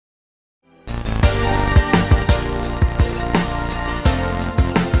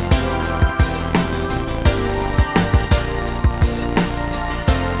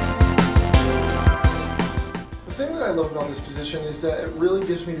is that it really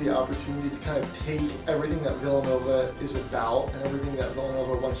gives me the opportunity to kind of take everything that Villanova is about and everything that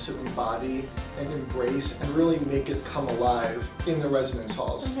Villanova wants to embody and embrace and really make it come alive in the residence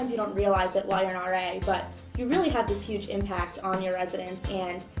halls. Sometimes you don't realize it while you're an RA, but you really have this huge impact on your residents,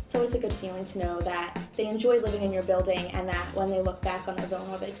 and it's always a good feeling to know that they enjoy living in your building and that when they look back on their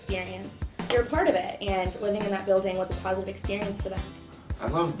Villanova experience, you're a part of it and living in that building was a positive experience for them. I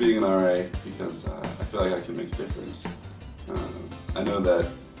love being an RA because I feel like I can make a difference. I know that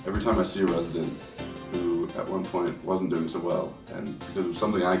every time I see a resident who at one point wasn't doing so well, and because of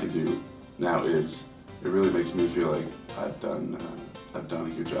something I can do now is, it really makes me feel like I've done a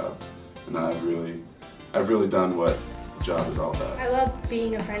good job, and that I've really done what the job is all about. I love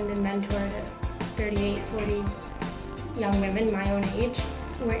being a friend and mentor to 38, 40 young women my own age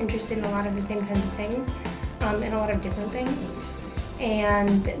who are interested in a lot of the same kinds of things, and a lot of different things.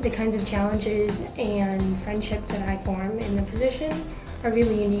 And the kinds of challenges and friendships that I form in the position are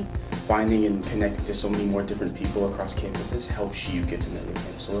really unique. Finding and connecting to so many more different people across campuses helps you get to know your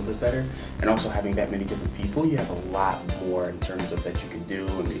campus a little bit better. And also having that many different people, you have a lot more in terms of that you can do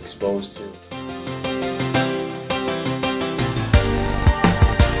and be exposed to.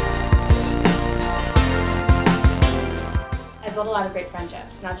 I built a lot of great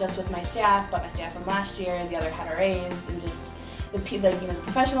friendships, not just with my staff, but my staff from last year, the other head RAs, and just the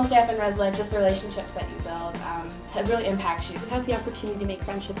professional staff in Res Life, just the relationships that you build, it really impacts you. You have the opportunity to make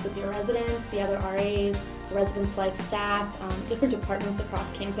friendships with your residents, the other RAs, the residence life staff, different departments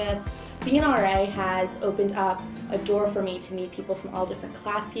across campus. Being an RA has opened up a door for me to meet people from all different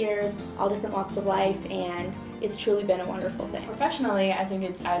class years, all different walks of life, and it's truly been a wonderful thing. Professionally, I think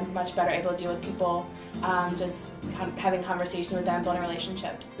I'm much better able to deal with people, just having conversation with them, building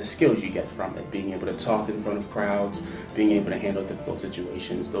relationships. The skills you get from it, being able to talk in front of crowds, being able to handle difficult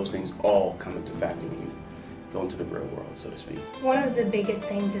situations, those things all come into factor when you go into the real world, so to speak. One of the biggest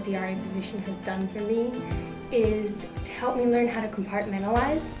things that the RA position has done for me is to help me learn how to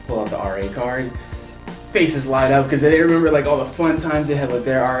compartmentalize. Pull out the RA card, faces light up because they remember like all the fun times they had with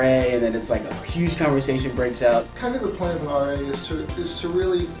their RA, and then it's like a huge conversation breaks out. Kind of the point of an RA is to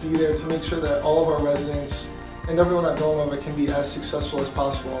really be there to make sure that all of our residents and everyone at Villanova can be as successful as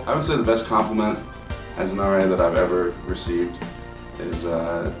possible. I would say the best compliment as an RA that I've ever received is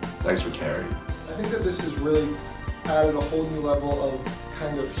thanks for caring. I think that this has really added a whole new level of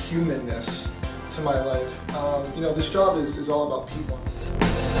kind of humanness to my life. You know, this job is all about people.